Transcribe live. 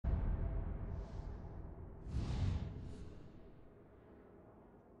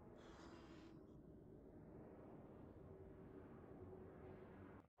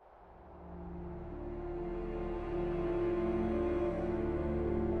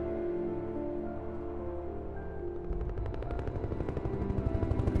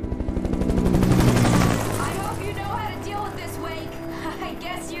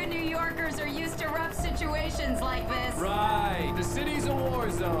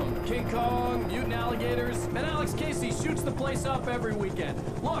King Kong, mutant alligators, and Alex Casey shoots the place up every weekend.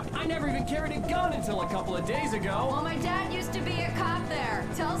 Look, I never even carried a gun until a couple of days ago. Well, my dad used to be a cop there.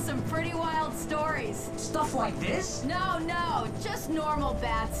 Tells some pretty wild stories. Stuff like this? No, just normal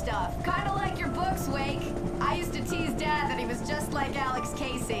bad stuff. Kinda like your books, Wake. I used to tease Dad that he was just like Alex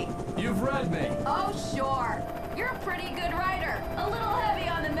Casey. You've read me. Oh, sure. You're a pretty good writer. A little heavy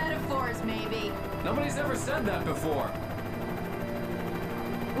on the metaphors, maybe. Nobody's ever said that before.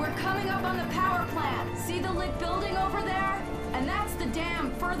 We're coming up on the power plant. See the lit building over there? And that's the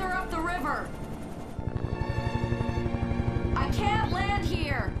dam further up the river. I can't land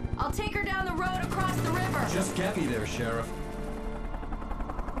here. I'll take her down the road across the river. Just get me there, Sheriff.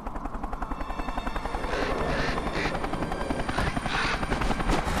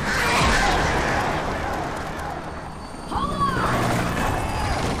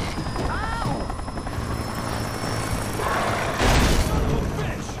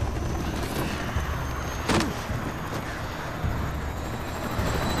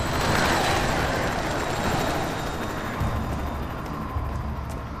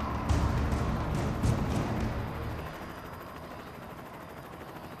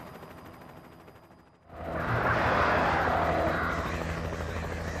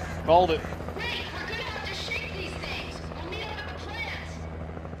 Called it. Wait, we're gonna have to shake these things. We'll meet up at the plant.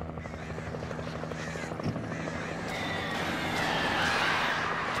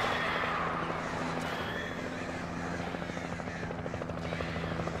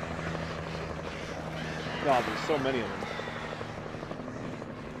 God, there's so many of them.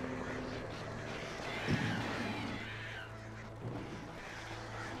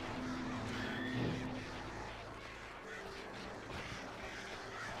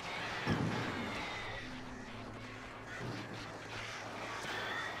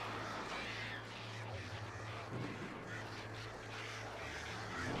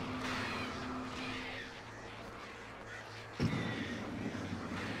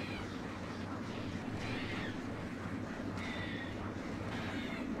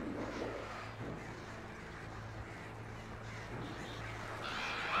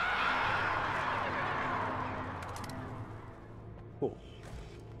 Cool.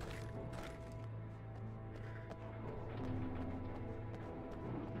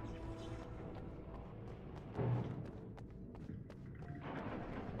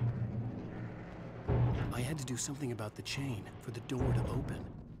 I had to do something about the chain for the door to open.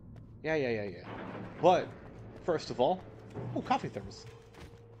 Yeah. But, first of all... Oh, coffee thermos.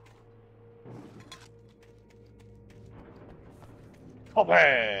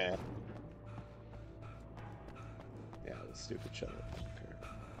 Coffee! Yeah, the stupid shut up.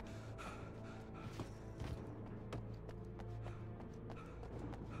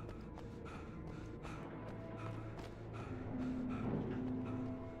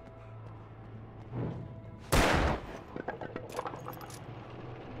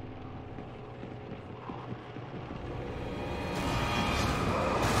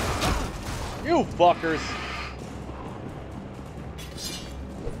 You fuckers!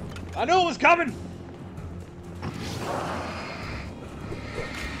 I knew it was coming!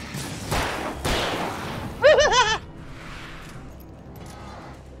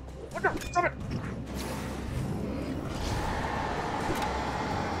 Stop it!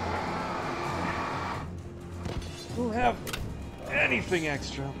 Don't have anything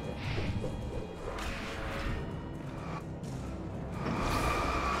extra.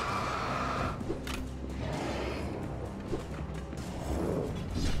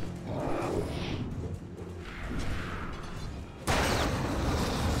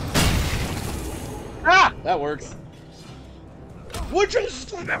 Ah! That works. Would you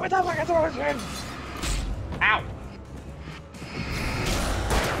stop it with that fucking throw? Ow!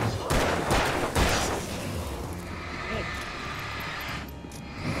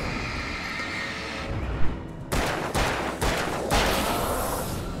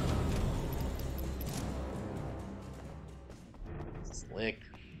 Slick.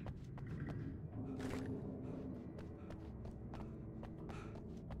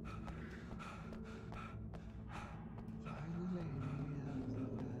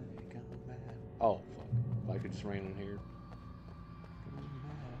 Oh, fuck. If I could just rain in here.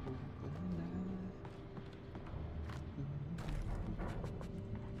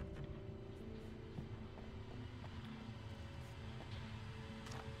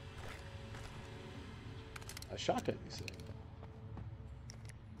 A shotgun, you say?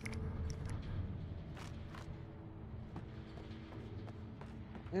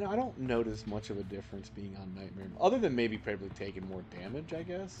 And I don't notice much of a difference being on Nightmare, other than maybe probably taking more damage, I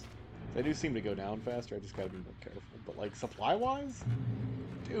guess. They do seem to go down faster, I just gotta be more careful. But like, supply-wise?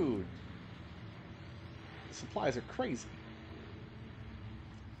 Dude. The supplies are crazy.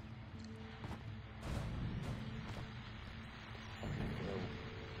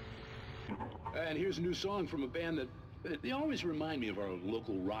 And here's a new song from a band that they always remind me of our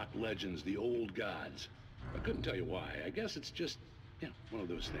local rock legends, the Old Gods. I couldn't tell you why. I guess it's just, one of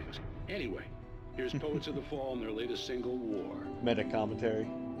those things. Anyway, here's Poets of the Fall and their latest single, War. Meta commentary.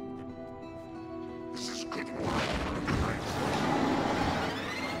 This is good war.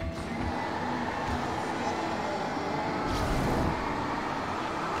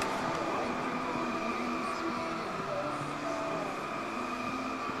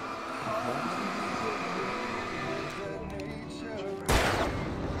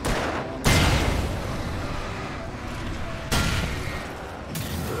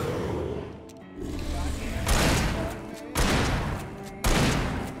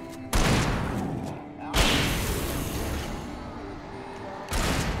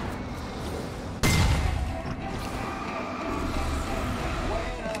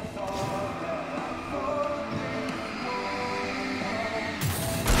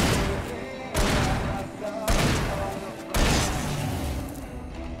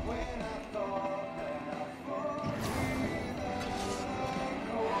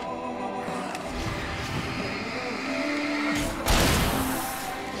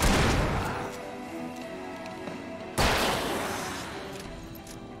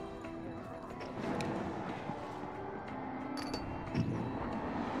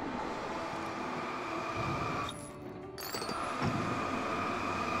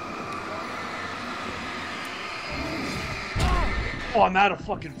 Oh, I'm out of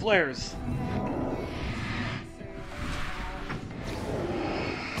fucking flares.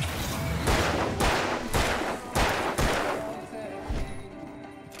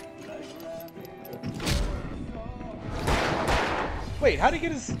 Wait, how'd he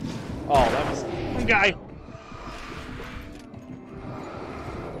get his... Oh, that was one guy.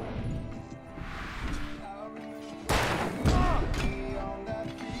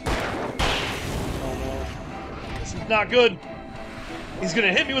 Oh no. This is not good. He's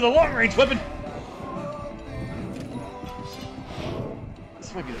gonna hit me with a long-range weapon!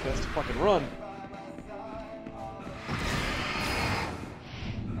 This might be the best fucking run.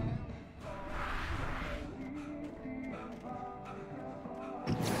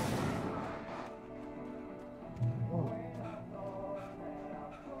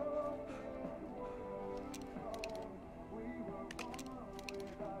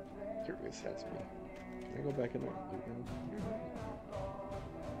 Curious has me. Can I go back in there?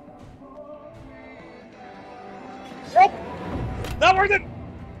 Nope! Not worth it!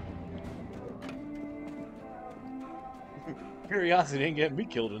 Curiosity ain't getting me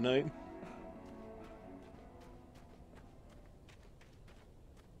killed tonight.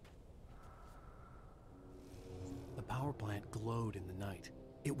 The power plant glowed in the night.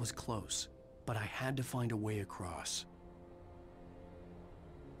 It was close, but I had to find a way across.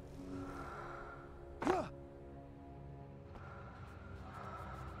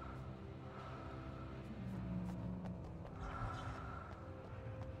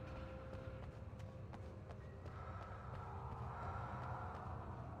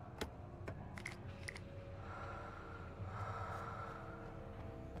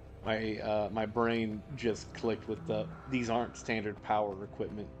 My brain just clicked with these aren't standard power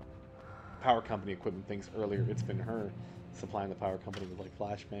company equipment things earlier. It's been her supplying the power company with like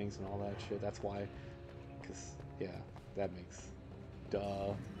flashbangs and all that shit. That's why, because yeah, that makes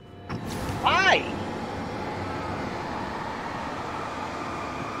duh. Hi.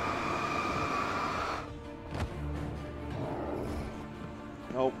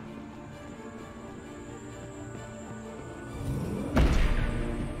 Nope.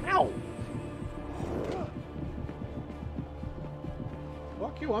 Ow!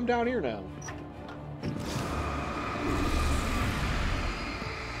 Fuck you, I'm down here now.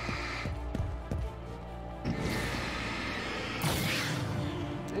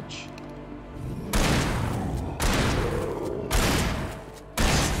 Bitch.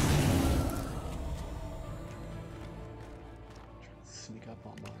 Trying to sneak up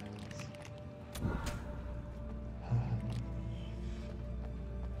on mines.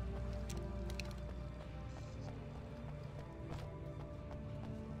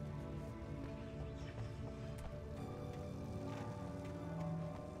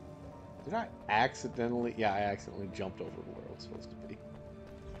 Did I accidentally? Yeah, I accidentally jumped over where I was supposed to be.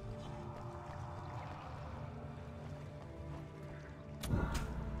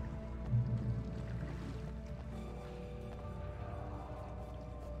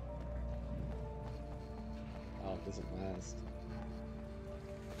 Oh, it doesn't last.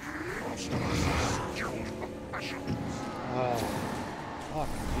 Oh, fuck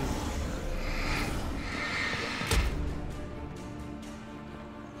me.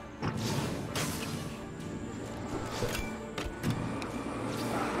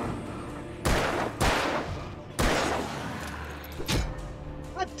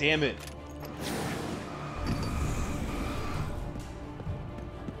 God damn it.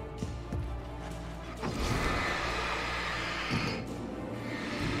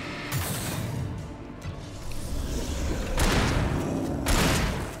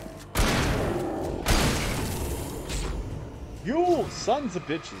 You sons of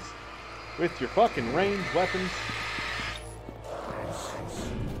bitches with your fucking ranged weapons.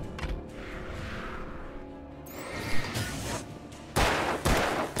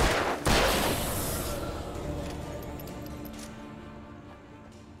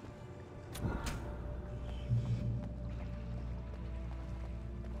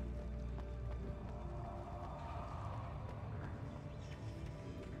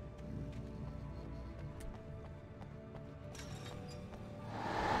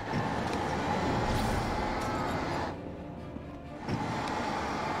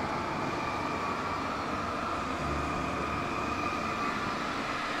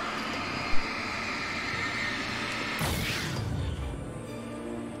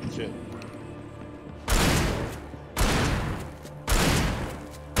 Shit.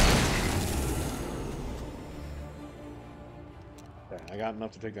 Okay, I got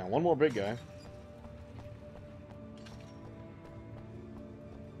enough to take down one more big guy.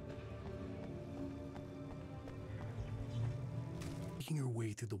 Making her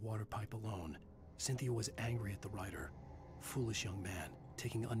way through the water pipe alone, Cynthia was angry at the writer. Foolish young man,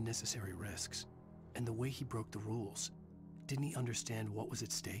 taking unnecessary risks. And the way he broke the rules. Didn't he understand what was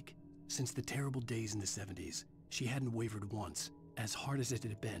at stake? Since the terrible days in the 70s, she hadn't wavered once, as hard as it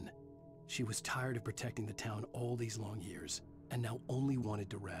had been. She was tired of protecting the town all these long years, and now only wanted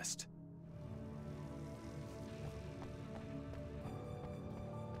to rest.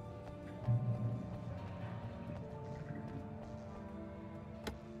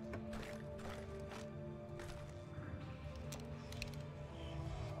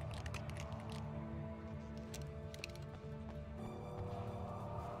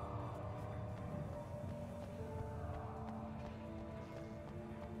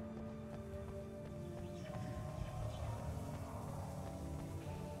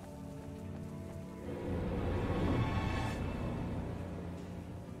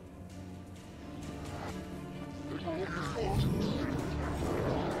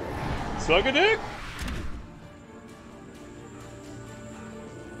 Suck a dick!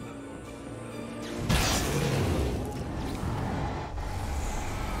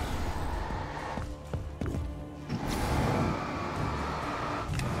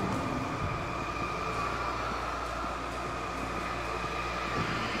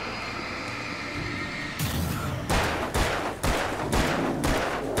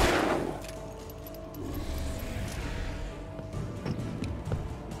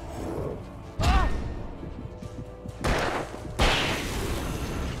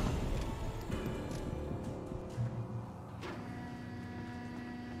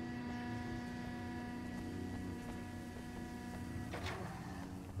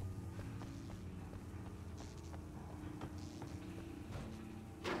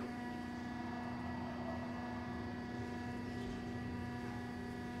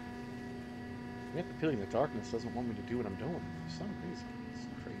 I get the feeling the darkness doesn't want me to do what I'm doing for some reason. It's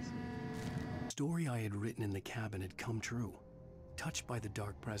crazy. The story I had written in the cabin had come true. Touched by the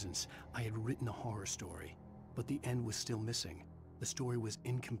dark presence, I had written a horror story, but the end was still missing. The story was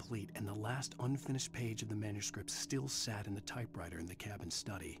incomplete, and the last unfinished page of the manuscript still sat in the typewriter in the cabin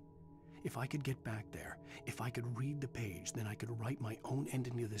study. If I could get back there, if I could read the page, then I could write my own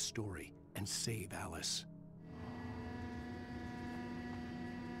ending to this story and save Alice.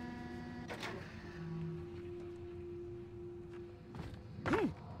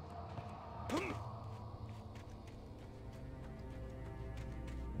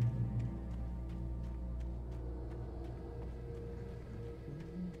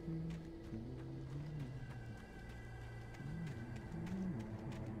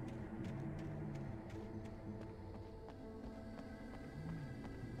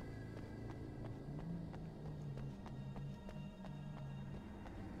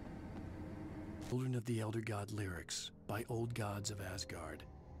 Children of the Elder God lyrics by Old Gods of Asgard.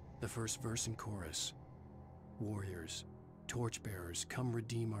 The first verse and chorus. Warriors, torchbearers, come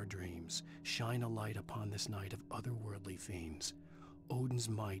redeem our dreams. Shine a light upon this night of otherworldly fiends. Odin's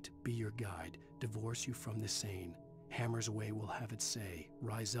might be your guide, divorce you from the sane. Hammer's Way will have its say,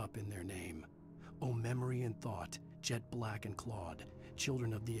 rise up in their name. O memory and thought, jet black and clawed,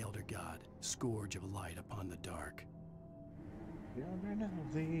 children of the Elder God, scourge of light upon the dark. Children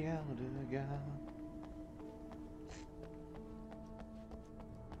of the Elder God.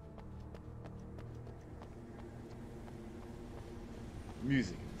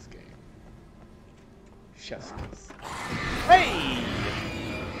 Music in this game. Chef's kiss. Hey!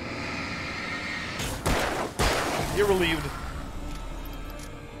 You're relieved.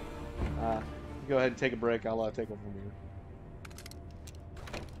 Go ahead and take a break. I'll take over from here.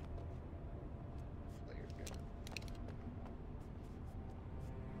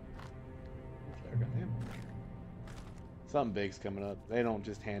 Flare gun ammo. Something big's coming up. They don't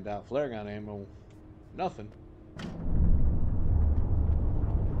just hand out flare gun ammo. Nothing.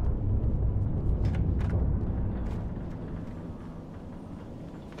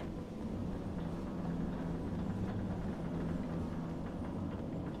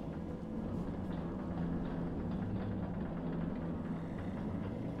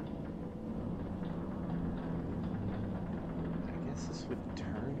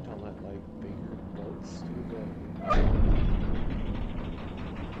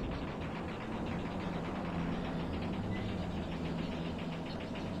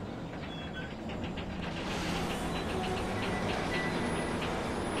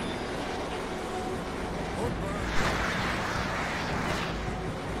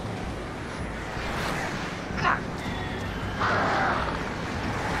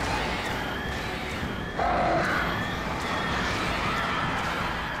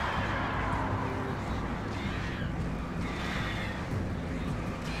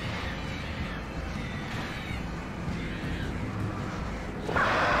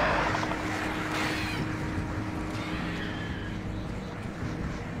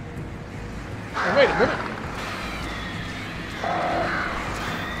 Wait a minute.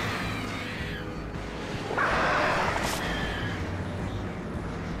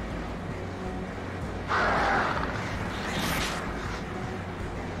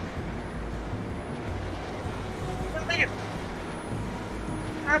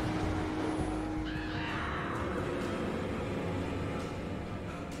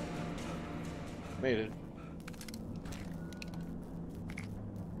 Made it.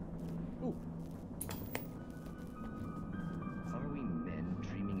 Ooh. Are we men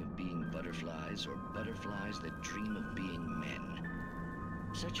dreaming of being butterflies, or butterflies that dream of being men?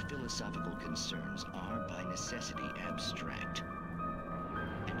 Such philosophical concerns are by necessity abstract.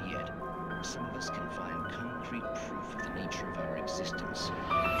 And yet, some of us can find concrete proof of the nature of our existence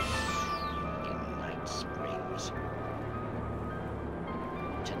in Night Springs.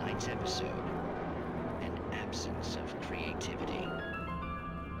 Tonight's episode: an absence of creativity.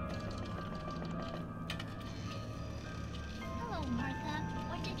 Hello, Martha.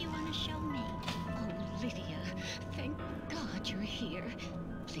 What did you want to show me? Oh, Lydia, thank God you're here.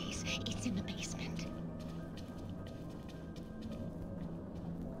 Please, it's in the basement.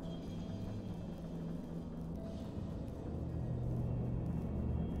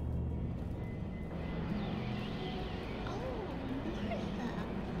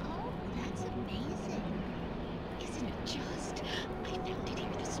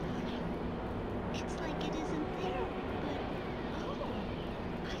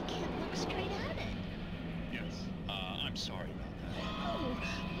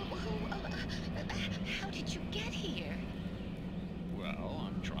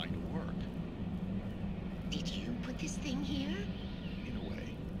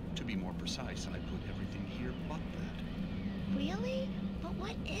 Precise, I put everything here but that. Really? But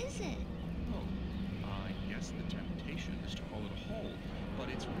what is it? Oh, I guess the temptation is to call it a hole, but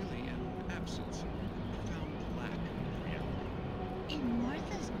it's really an absence, a profound lack of reality. In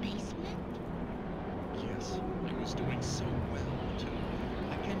Martha's basement? Yes, I was doing so well, too.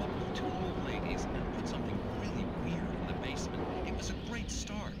 I came up with 2 old ladies and put something really weird in the basement. It was a great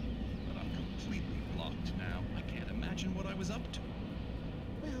start, but I'm completely blocked now. I can't imagine what I was up to.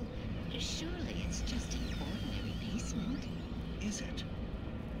 Well, surely it's just an ordinary basement. Is it?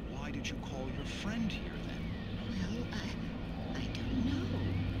 Why did you call your friend here, then? Well, I don't know.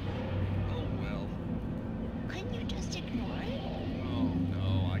 Oh, well. Couldn't you just ignore it? Oh,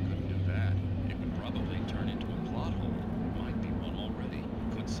 no, I couldn't do that. It would probably turn into a plot hole. Might be one already.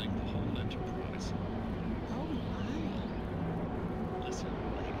 Could sink the whole enterprise. Oh, my. Listen,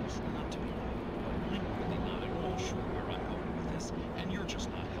 ladies, not to be rude, but I'm really not at all sure where I'm going with this, and you're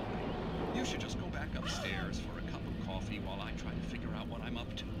just not helping. You should just go back upstairs for a cup of coffee while I try to figure out what I'm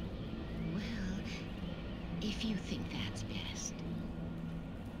up to. Well, if you think that's best.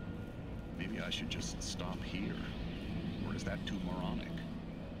 Maybe I should just stop here. is that too moronic?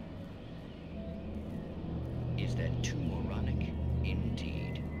 Is that too moronic?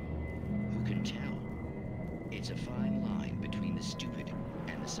 Indeed. Who can tell? It's a fine line between the stupid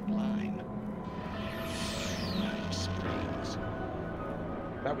and the sublime. Night Springs.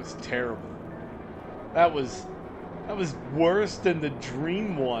 That was terrible. That was worse than the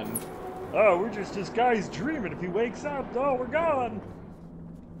dream one. Oh, we're just this guy's dreaming. If he wakes up, oh, we're gone.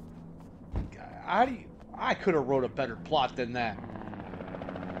 I could have wrote a better plot than that.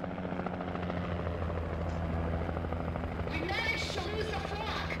 We managed to lose the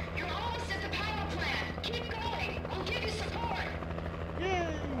flock. You're almost at the power plant. Keep going. I'll give you support.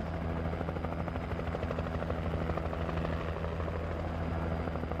 Yay!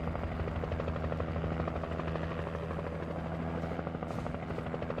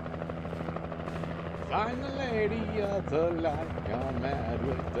 Find the lady of the light, gone mad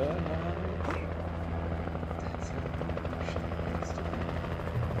with the light. That's how she used to be.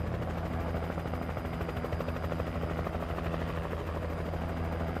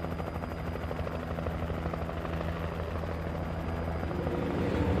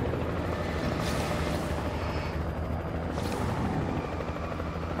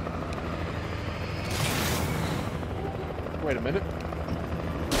 Wait a minute.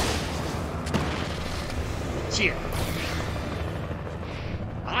 Shit.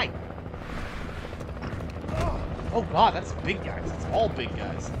 Hi. Oh god, that's big guys. That's all big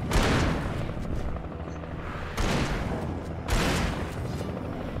guys.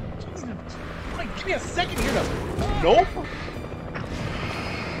 Jesus. Like, give me a second here to... Nope.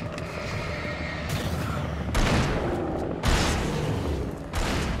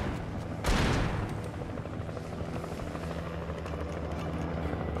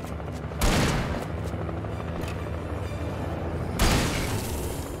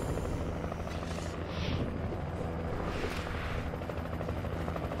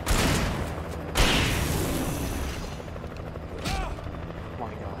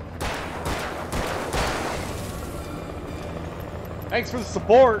 Thanks for the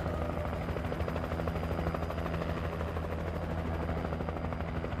support.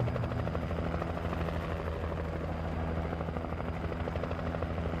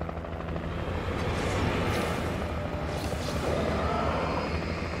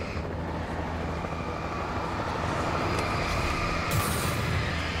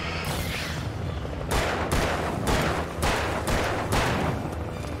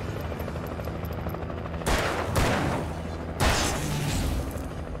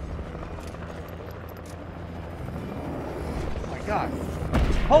 God.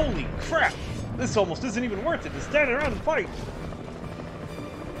 Holy crap! This almost isn't even worth it to stand around and fight!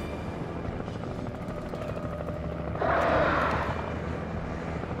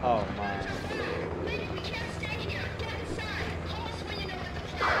 Oh my. We can't stay here. Get inside. Call us when you know what the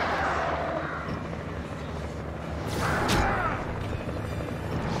plan is.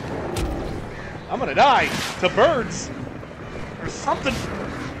 I'm gonna die to birds or something.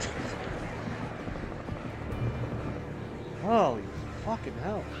 Holy fucking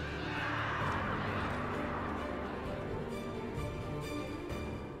hell.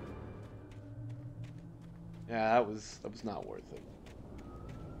 Yeah, that was not worth it.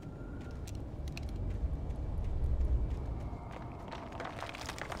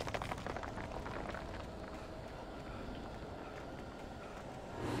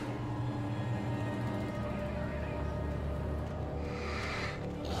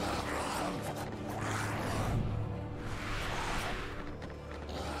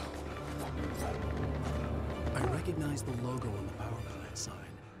 The logo on the power plant sign.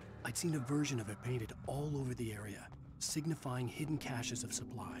 I'd seen a version of it painted all over the area, signifying hidden caches of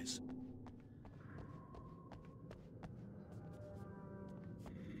supplies.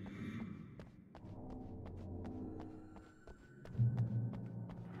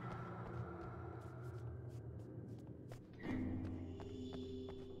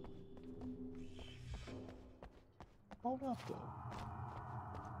 Hold up though.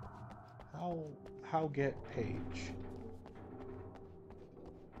 How get page?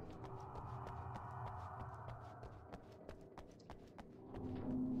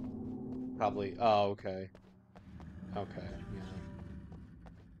 Probably. Oh, okay. Okay, yeah.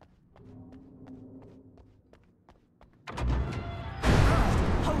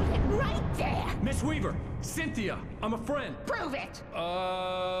 Hold it right there! Miss Weaver, Cynthia, I'm a friend. Prove it!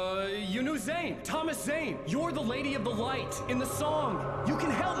 You knew Zane, Thomas Zane. You're the Lady of the Light in the song. You can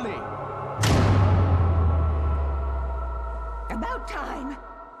help me. About time.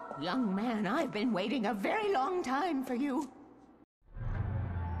 Young man, I've been waiting a very long time for you.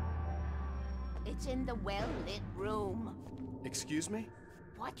 It's in the well-lit room. Excuse me?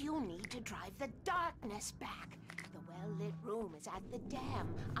 What you need to drive the darkness back. The well-lit room is at the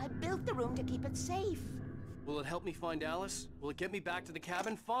dam. I built the room to keep it safe. Will it help me find Alice? Will it get me back to the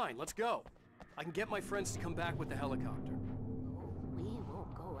cabin? Fine, let's go. I can get my friends to come back with the helicopter. Oh, we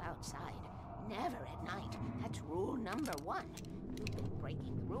won't go outside. Never at night. That's rule number 1. You've been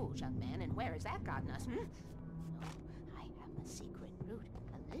breaking the rules, young man, and where has that gotten us, No, I have a secret route,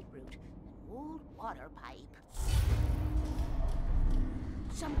 a lit route, an old water pipe.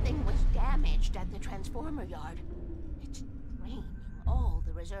 Something was damaged at the transformer yard. It's draining all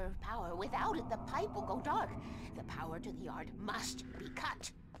the reserve power. Without it, the pipe will go dark. The power to the yard must be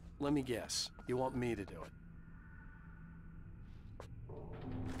cut. Let me guess. You want me to do it?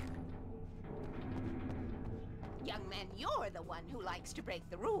 Young man, you're the one who likes to break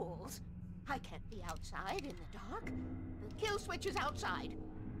the rules. I can't be outside in the dark. The kill switch is outside.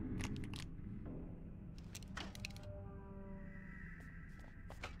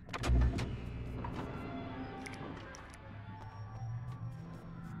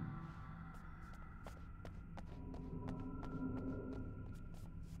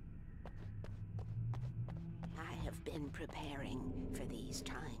 I have been preparing for these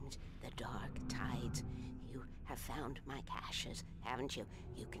times, the dark tides. You have found my caches, haven't you?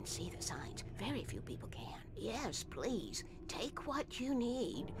 You can see the signs. Very few people can. Yes, please, take what you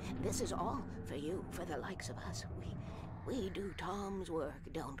need. This is all for you, for the likes of us. We do Tom's work,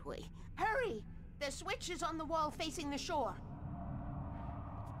 don't we? Hurry! The switch is on the wall facing the shore.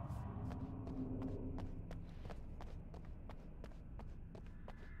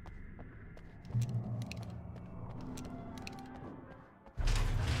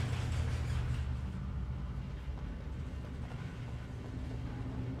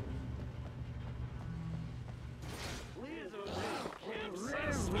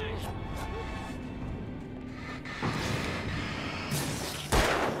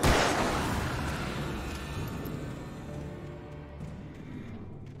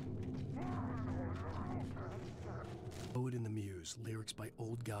 Poet in the Muse, lyrics by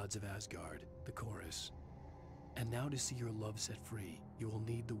old gods of Asgard, the chorus. And now to see your love set free, you will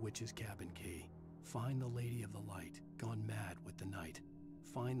need the witch's cabin key. Find the Lady of the Light, gone mad with the night.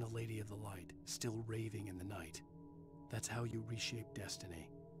 Find the Lady of the Light, still raving in the night. That's how you reshape destiny.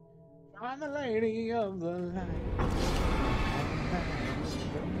 Find the Lady of the Light.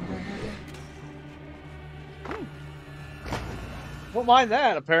 Don't mind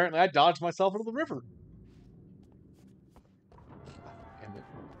that. Apparently, I dodged myself into the river. Damn it.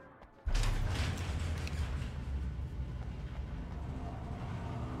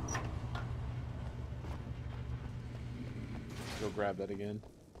 Go grab that again.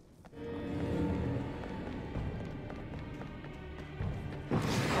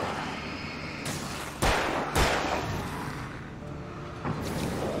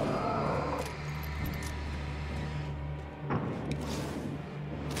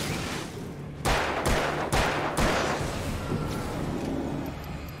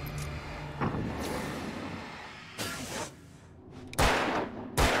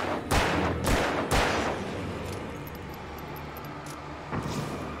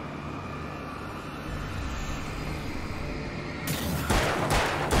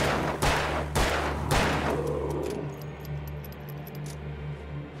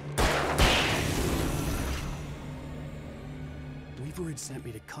 Weaver had sent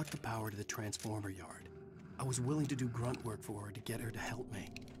me to cut the power to the transformer yard. I was willing to do grunt work for her to get her to help me.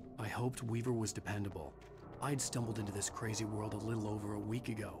 I hoped Weaver was dependable. I'd stumbled into this crazy world a little over a week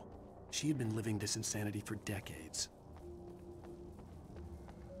ago. She had been living this insanity for decades.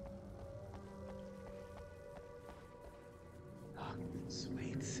 Darkness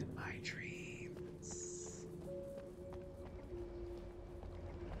waits in my dreams.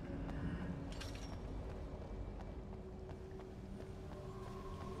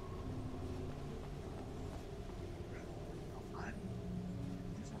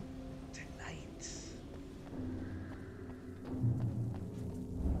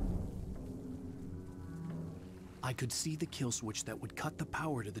 I could see the kill switch that would cut the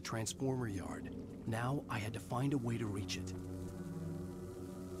power to the transformer yard. Now I had to find a way to reach it.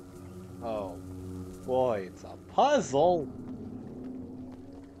 Oh boy, it's a puzzle.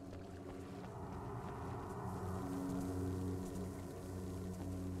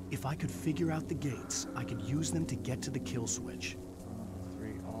 If I could figure out the gates, I could use them to get to the kill switch.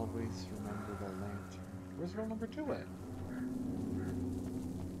 3, always remember the lantern. Where's rule number 2 at?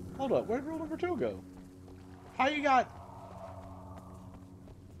 Hold up, where'd rule number 2 go? How you got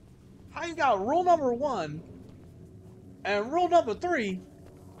rule number 1 and rule number 3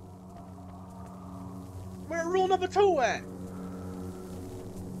 Where rule number 2 at?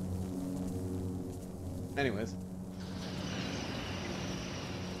 Anyways.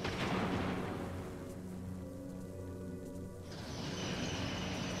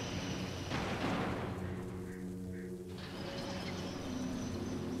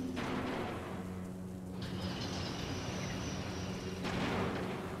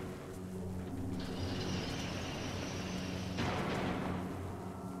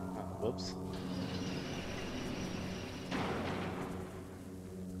 Whoops.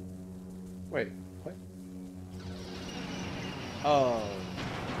 Wait, what? Oh.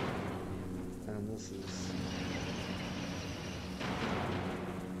 And this is...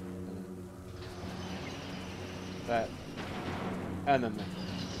 that. And then that.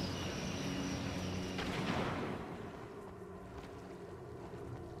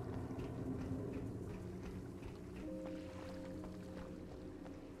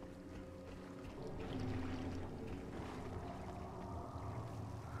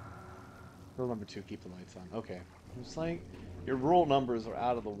 Rule number 2, keep the lights on. Okay. It's like your rule numbers are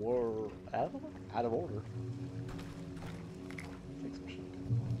out of the out of order. Take some shit.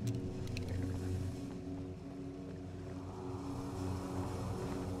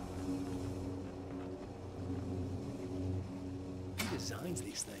 Who designs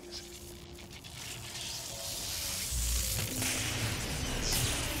these things?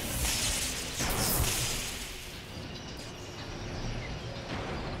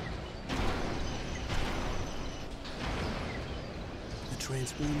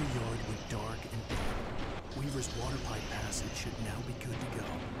 Transformer yard went dark and dead. Weaver's water pipe passage should now be good to go.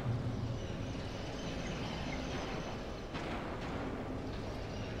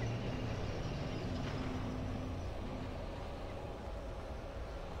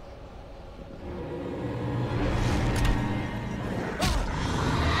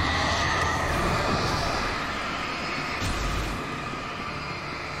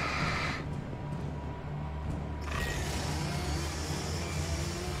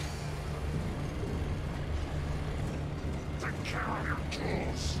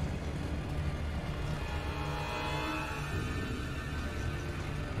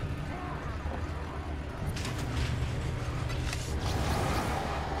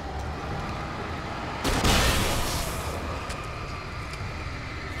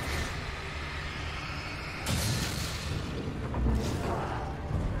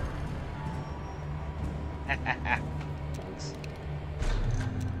 Thanks.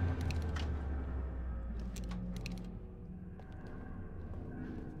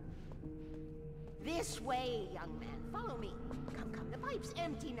 This way, young man. Follow me. Come, come. The pipe's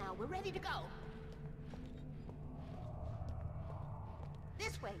empty now. We're ready to go.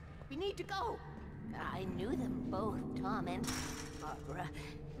 This way. We need to go. I knew them both, Tom and Barbara.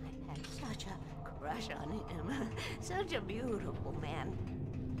 I had such a crush on him. Such a beautiful man.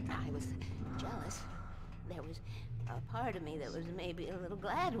 I was jealous. There was a part of me that was maybe a little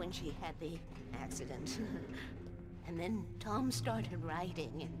glad when she had the accident. And then Tom started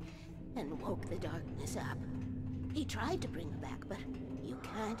writing and woke the darkness up. He tried to bring her back, but you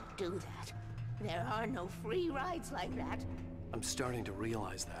can't do that. There are no free rides like that. I'm starting to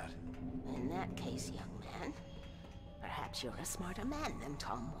realize that. In that case, young man, perhaps you're a smarter man than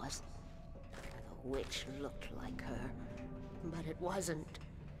Tom was. The witch looked like her, but it wasn't.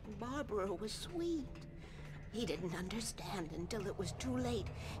 Barbara was sweet. He didn't understand until it was too late.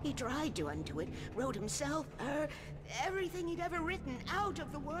 He tried to undo it, wrote himself, her, everything he'd ever written out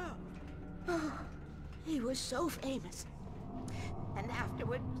of the world. Oh, he was so famous. And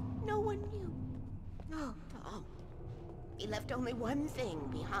afterward, no one knew. Oh, Tom. He left only one thing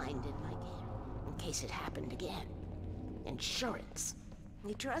behind in my care, in case it happened again. Insurance.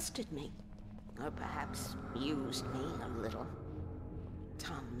 He trusted me. Or perhaps used me a little.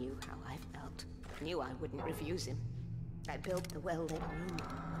 Tom knew how I felt. Knew I wouldn't refuse him. I built the well-lit room to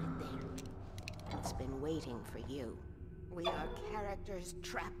put it there. It's been waiting for you. We are characters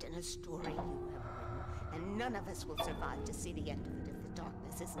trapped in a story you have written, and none of us will survive to see the end of it if the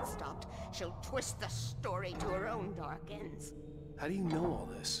darkness isn't stopped. She'll twist the story to her own dark ends. How do you know all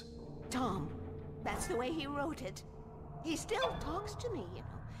this? Tom, that's the way he wrote it. He still talks to me, you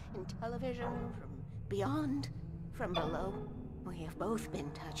know, in television, from beyond, from below. We have both been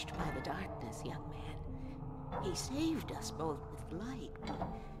touched by the darkness, young man. He saved us both with light, but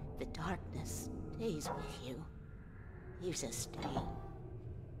the darkness stays with you. Leaves a stain.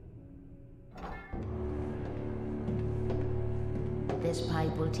 This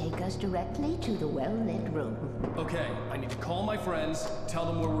pipe will take us directly to the well-lit room. Okay, I need to call my friends, tell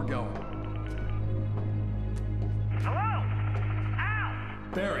them where we're going. Hello?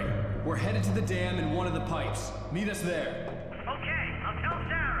 Al! Barry, We're headed to the dam in one of the pipes. Meet us there. Okay, I'll tell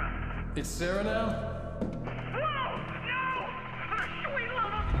Sarah. It's Sarah now? Whoa! No! For the sweet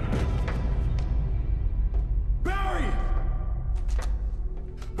love of... Barry!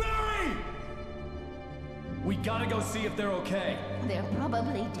 Barry! We gotta go see if they're okay. They're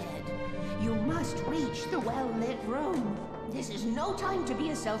probably dead. You must reach the well-lit room. This is no time to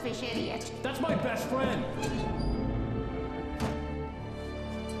be a selfish idiot. That's my best friend!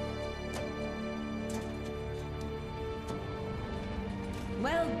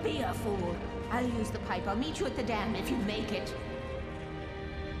 Well, be a fool. I'll use the pipe. I'll meet you at the dam if you make it.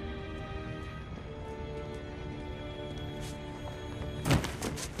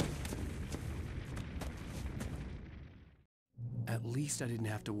 At least I didn't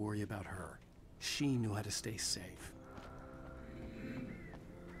have to worry about her. She knew how to stay safe.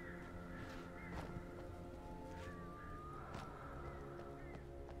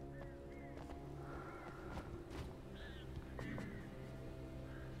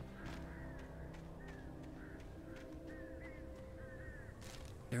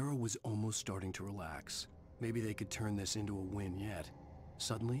 Era was almost starting to relax. Maybe they could turn this into a win yet.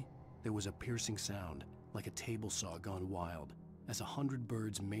 Suddenly, there was a piercing sound, like a table saw gone wild, as 100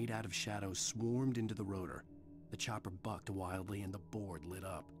 birds made out of shadows swarmed into the rotor. The chopper bucked wildly and the board lit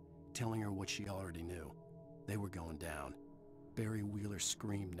up, telling her what she already knew. They were going down. Barry Wheeler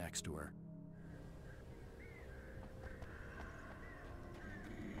screamed next to her.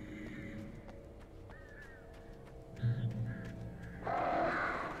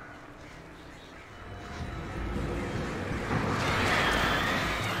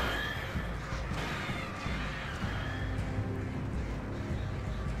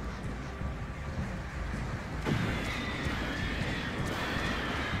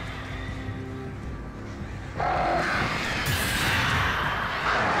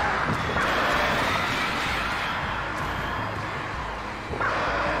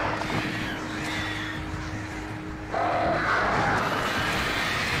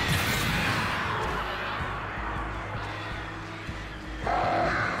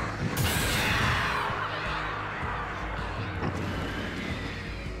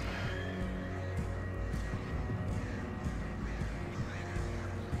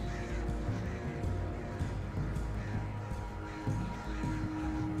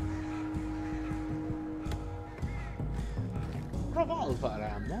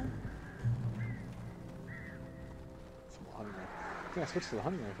 Revolverammo. Some hunting rifle. I think I switched to the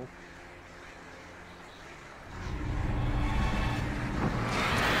hunting rifle.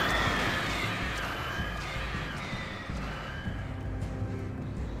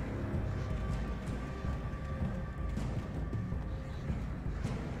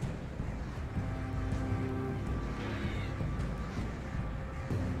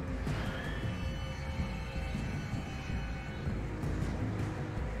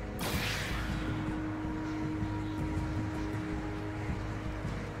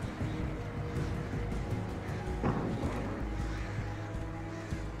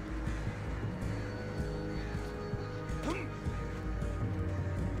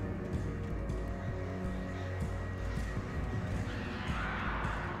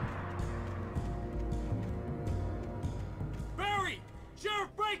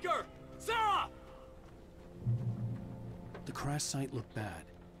 Sarah! The crash site looked bad,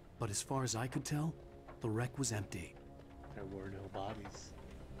 but as far as I could tell, the wreck was empty. There were no bodies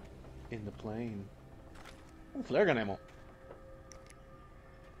in the plane. Oh, flare gun ammo.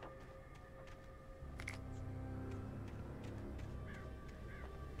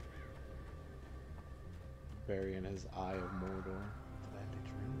 Barry in his Eye of Mordor. Did I have to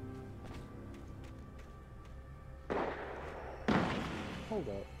dream? Hold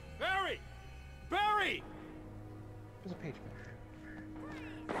up. Barry! Barry! There's a page back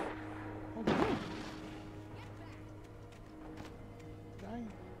there. Hold on.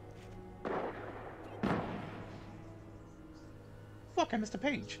 Fuck, I missed a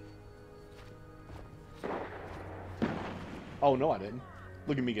page. Oh, no, I didn't.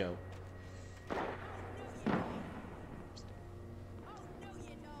 Look at me go.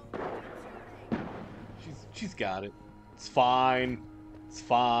 She's got it. It's fine. It's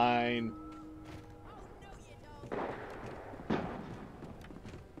fine.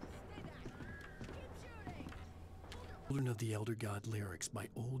 Children of the Elder God lyrics by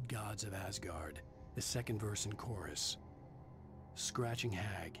Old Gods of Asgard. The second verse and chorus. Scratching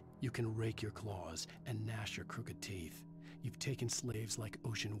hag, you can rake your claws and gnash your crooked teeth. You've taken slaves like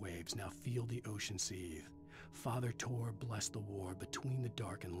ocean waves, now feel the ocean seethe. Father Tor bless the war between the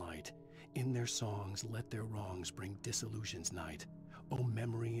dark and light. In their songs, let their wrongs bring disillusion's night. O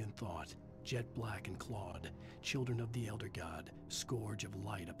memory and thought, jet black and clawed, children of the Elder God, scourge of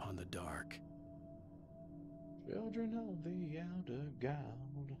light upon the dark. Children of the Elder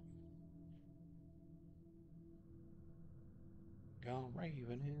God, gone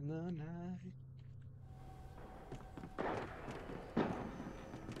raving in the night.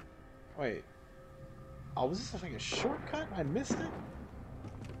 Wait. Oh, was this like a shortcut? I missed it?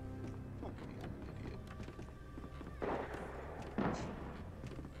 Fuck me, I'm an idiot.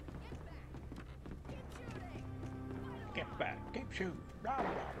 Get back, keep shooting. Blah, blah,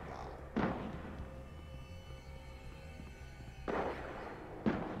 blah.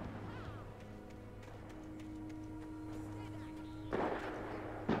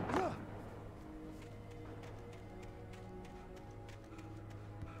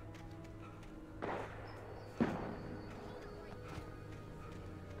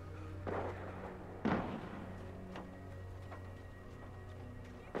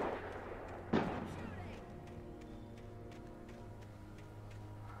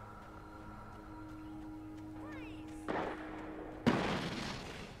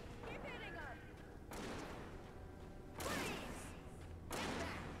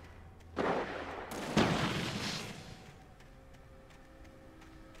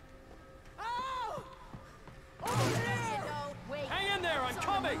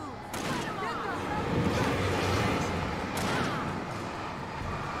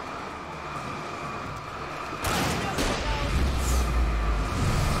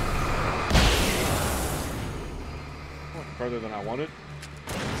 Further than I wanted.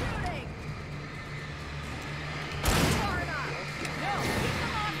 Shooting! Far enough! No, keep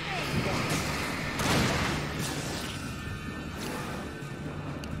them off me!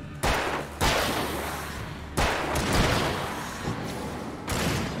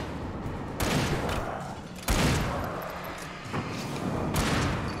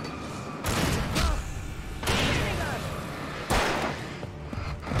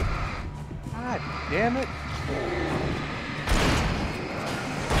 God damn it!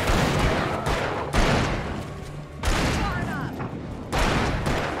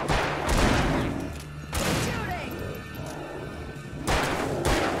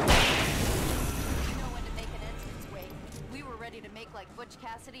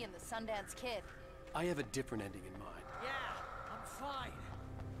 And the Sundance Kid. I have a different ending in mind. Yeah, I'm fine.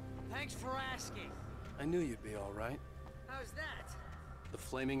 Thanks for asking. I knew you'd be all right. How's that? The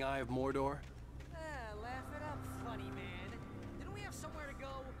flaming eye of Mordor? Laugh it up, funny man. Didn't we have somewhere to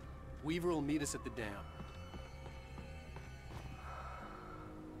go? Weaver will meet us at the dam.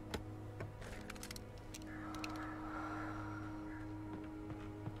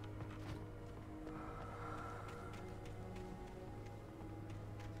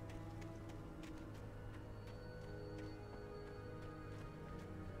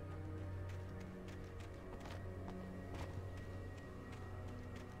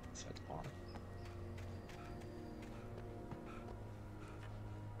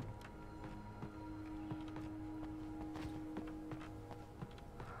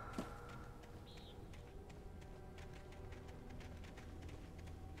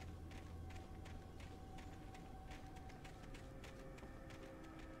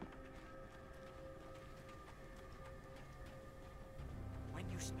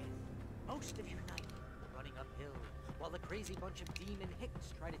 Most of your night running uphill while the crazy bunch of demon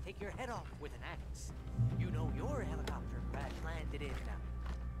hicks try to take your head off with an axe. You know your helicopter crash landed in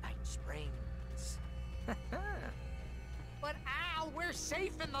Night Springs. But ow, we're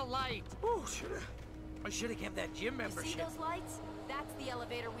safe in the light. Oh, I should have kept that gym membership. You see those lights? That's the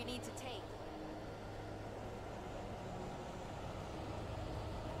elevator we need to take.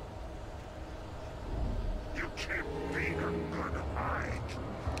 You can't beat a good hide.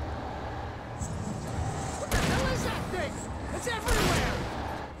 What the hell is that thing? It's everywhere!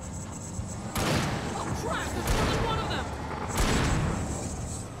 Oh crap, there's more than one of them!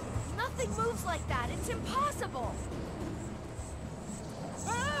 Nothing moves like that. It's impossible.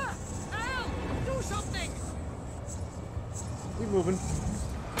 Ah! Al! Do something! Keep moving.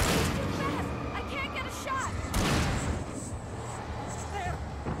 I can't get a shot. There!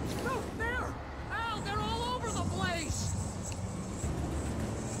 No, there! Al, they're all over the place!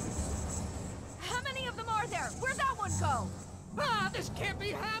 How many of them are there? Where'd that one go? Ah, this can't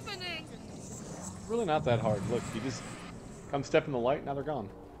be happening! Really not that hard. Look, you just come step in the light, now they're gone.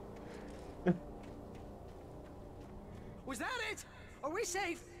 Was that it? Are we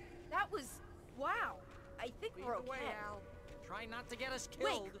safe? That was... wow. I think we're okay. Al. Try not to get us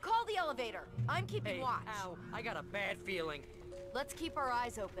killed. Wait, call the elevator. I'm keeping watch. Al, I got a bad feeling. Let's keep our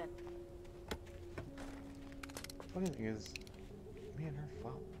eyes open. Funny thing is, me and her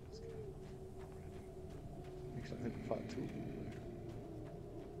fought this guy already. Actually, I think we fought 2 of them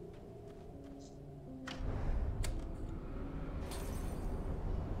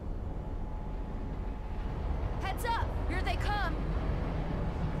there. Heads up! Here they come!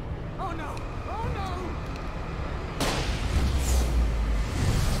 Oh no! Oh no!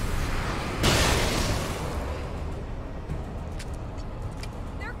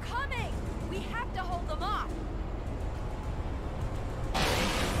 They're coming! We have to hold them off!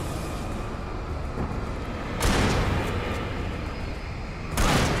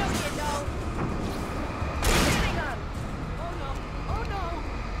 No, you know! Keep hitting them! Oh no! Oh no!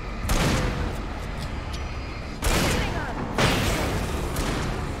 Keep hitting them!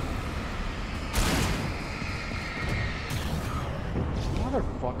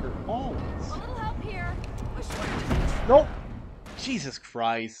 Motherfucker, always. A little help here. I swear this is... Nope. Jesus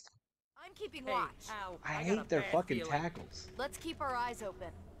Christ. I'm keeping watch. Ow, I got a hate their bad fucking feeling. tackles. Let's keep our eyes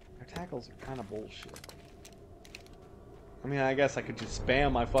open. Their tackles are kind of bullshit. I mean, I guess I could just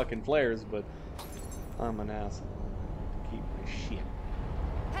spam my fucking flares, but I'm an asshole. Keep my shit.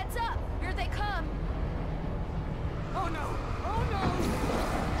 Heads up! Here they come! Oh no! Oh no!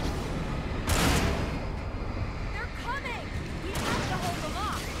 They're coming! We have to hold them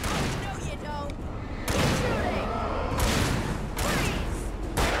off! No, you don't! Keep shooting! Freeze!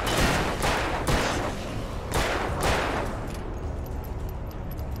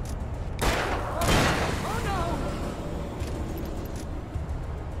 Oh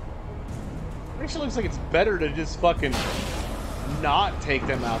It actually looks like it's better to just fucking not take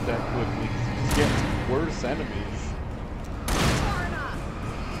them out that quickly. 'Cause you just get worse enemies. Far enough!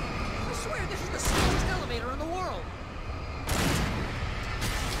 I swear this is the slowest elevator in the world!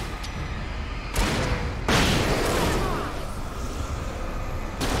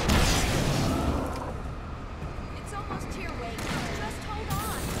 It's almost here, Wade. Just hold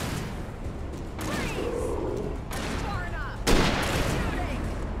on! Freeze! Far enough! Shooting!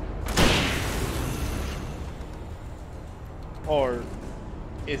 Or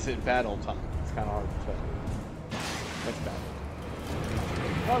is it battle time? It's kind of hard to tell. That's battle.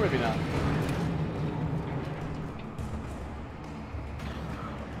 Oh, maybe not.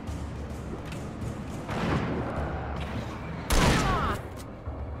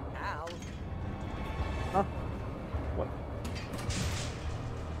 Ow. Huh? What?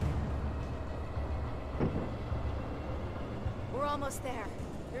 We're almost there.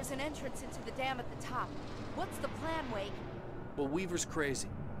 There's an entrance into the dam at the top. What's the plan, Wake? Well, Weaver's crazy,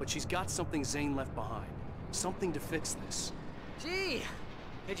 but she's got something Zane left behind. Something to fix this. Gee,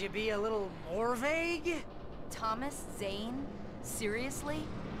 could you be a little more vague? Thomas Zane? Seriously?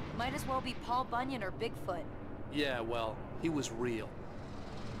 Might as well be Paul Bunyan or Bigfoot. Yeah, well, he was real.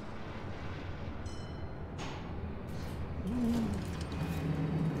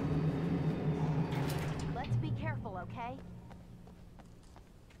 Let's be careful, okay?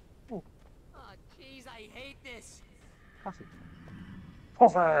 Oh, jeez, I hate this. Coffee.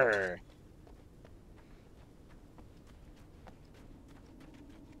 Coffee!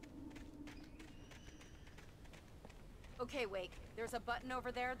 Okay, Wake. There's a button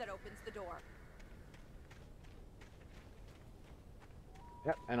over there that opens the door.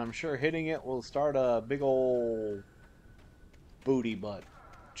 Yep, and I'm sure hitting it will start a big ol' booty butt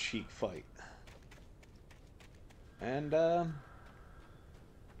cheek fight. And, I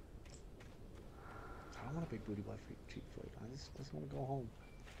don't want a big booty butt cheek fight. I just want to go home.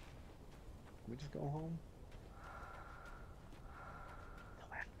 Can we just go home? No,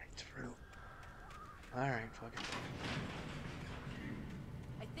 that's true. Alright, fuck it.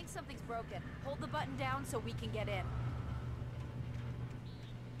 I think something's broken. Hold the button down so we can get in.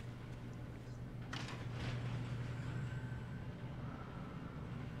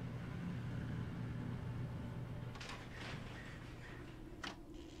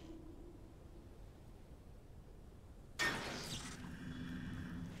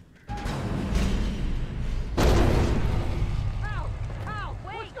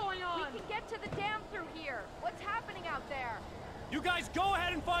 You guys go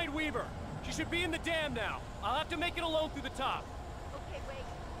ahead and find Weaver. She should be in the dam now. I'll have to make it alone through the top. Okay, Wake.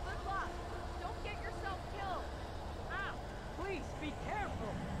 Good luck. Don't get yourself killed. Ow! Please, be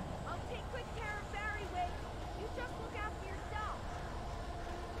careful! I'll take quick care of Barry, Wake. You just look after yourself.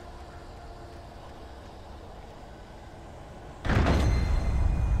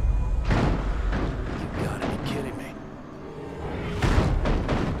 You gotta be kidding me.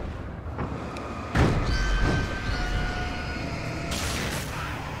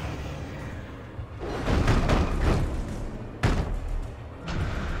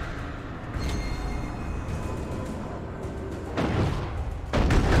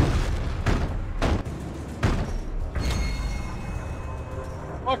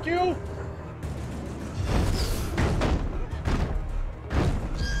 Fuck you!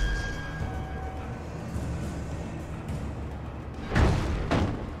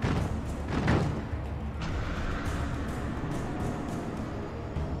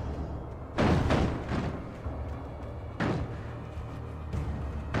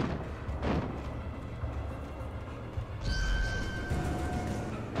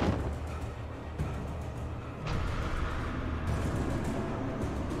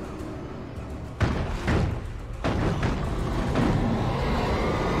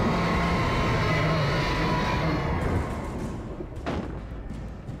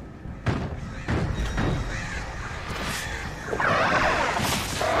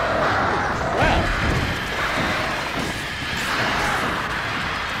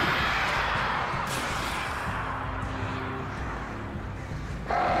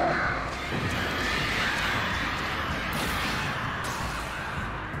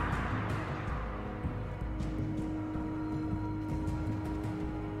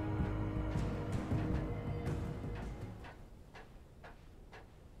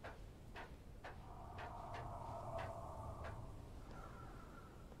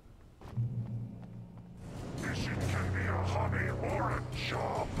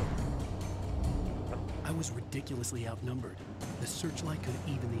 I was ridiculously outnumbered. The searchlight could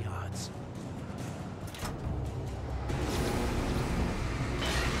even the odds.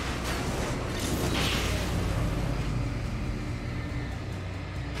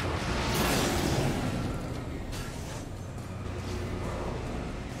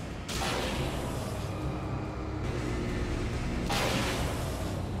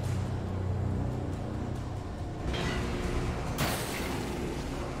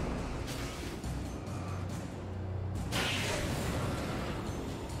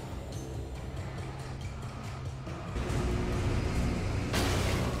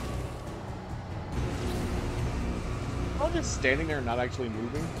 I'm just standing there, not actually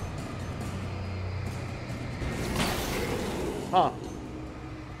moving. Huh.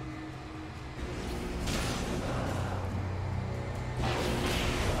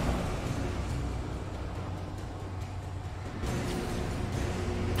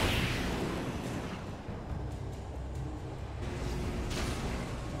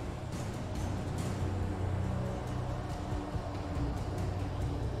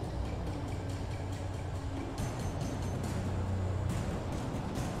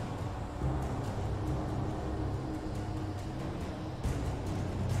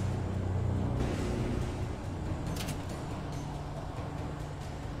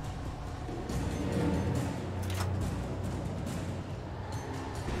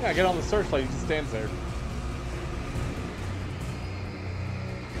 Yeah, get on the searchlight, he just stands there.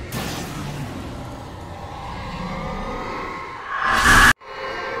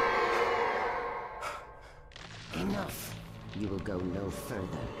 Enough. You will go no further.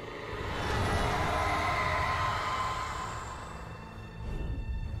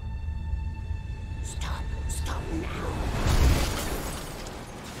 Stop. Stop now.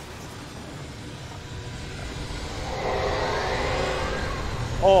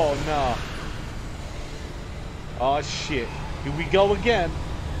 Oh no. Oh shit. Here we go again.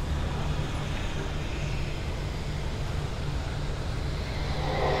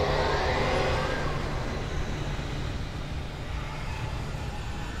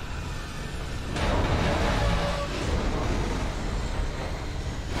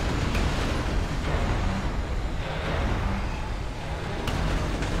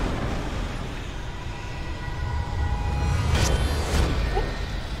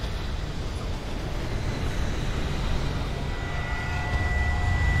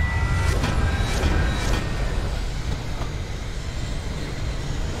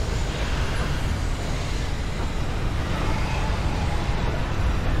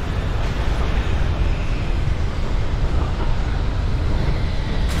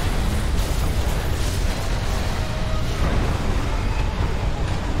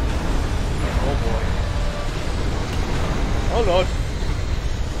 Oh Lord.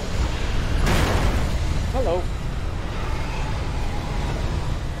 Hello.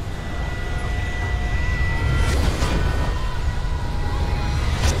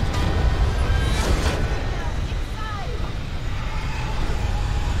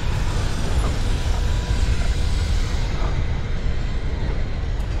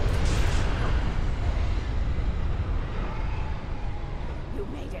 You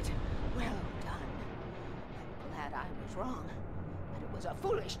made it. Well done. I'm glad I was wrong. But it was a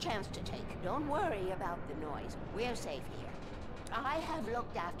foolish chance to take. Don't worry about the noise. We're safe here. I have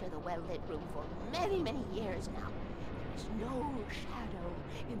looked after the well-lit room for many, many years now. There is no shadow,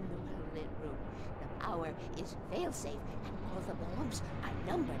 power is fail-safe, and all the bulbs are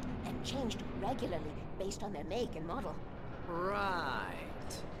numbered and changed regularly based on their make and model. Right.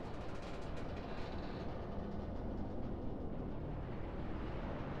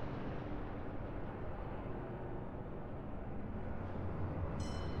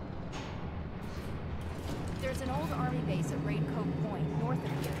 There's an old army base at Raid Cove Point, north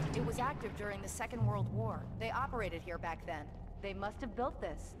of here. It was active during the Second World War. They operated here back then. They must have built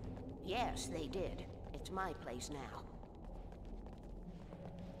this. Yes, they did. It's my place now.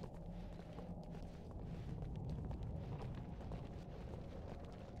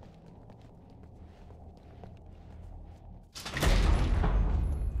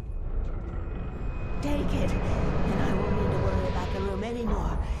 Take it, and I won't need to worry about the room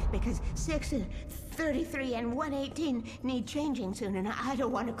anymore, because 6 and 33 and 118 need changing soon, and I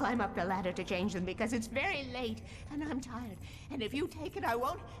don't want to climb up the ladder to change them because it's very late, and I'm tired. And if you take it, I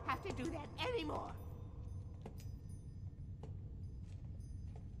won't have to do that anymore.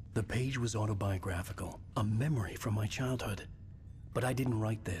 The page was autobiographical, a memory from my childhood. But I didn't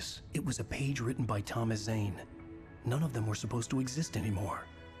write this. It was a page written by Thomas Zane. None of them were supposed to exist anymore.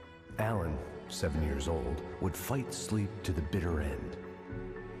 Alan, 7 years old, would fight sleep to the bitter end.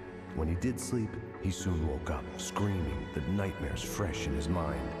 When he did sleep, he soon woke up, screaming, the nightmares fresh in his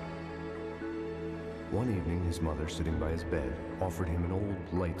mind. One evening, his mother, sitting by his bed, offered him an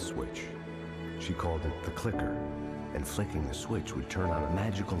old light switch. She called it the clicker, and flicking the switch would turn on a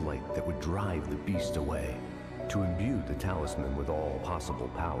magical light that would drive the beast away. To imbue the talisman with all possible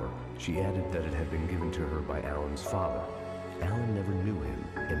power, she added that it had been given to her by Alan's father. Alan never knew him,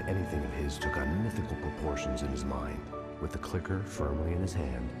 and anything of his took on mythical proportions in his mind. With the clicker firmly in his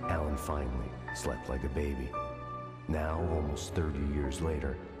hand, Alan finally slept like a baby. Now, almost 30 years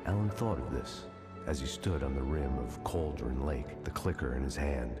later, Alan thought of this as he stood on the rim of Cauldron Lake, the clicker in his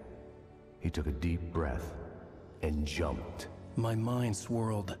hand. He took a deep breath and jumped. My mind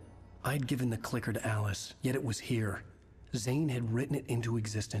swirled. I'd given the clicker to Alice, yet it was here. Zane had written it into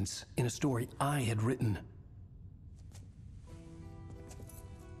existence, in a story I had written.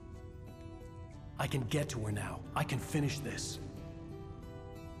 I can get to her now. I can finish this.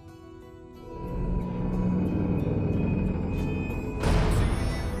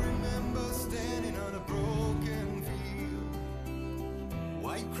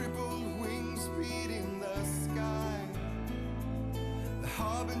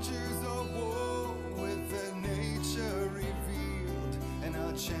 Harbingers of war with their nature revealed and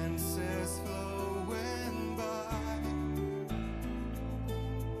our chances flowing by.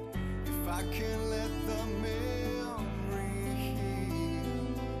 If I can let the